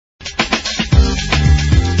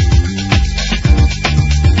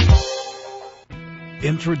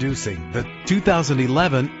Introducing the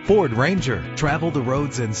 2011 Ford Ranger. Travel the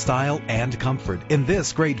roads in style and comfort in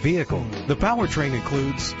this great vehicle. The powertrain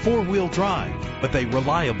includes four-wheel drive with a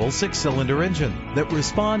reliable 6-cylinder engine that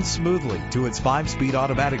responds smoothly to its 5-speed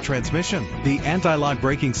automatic transmission. The anti-lock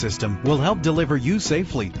braking system will help deliver you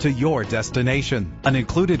safely to your destination. An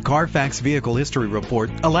included Carfax Vehicle History Report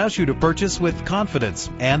allows you to purchase with confidence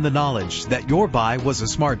and the knowledge that your buy was a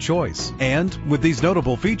smart choice. And with these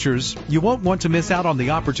notable features, you won't want to miss out on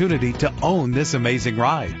the opportunity to own this amazing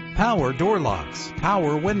ride. Power door locks,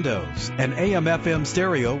 power windows, an AM/FM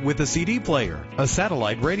stereo with a CD player, a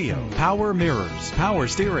satellite radio, power mirrors, power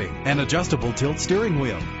steering, and adjustable tilt steering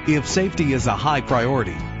wheel. If safety is a high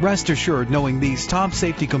priority, rest assured knowing these top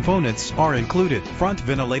safety components are included: front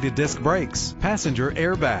ventilated disc brakes, passenger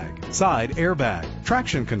airbag, side airbag,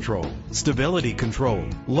 traction control, stability control,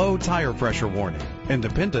 low tire pressure warning,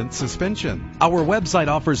 independent suspension. Our website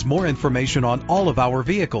offers more information on all of our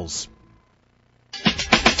vehicles.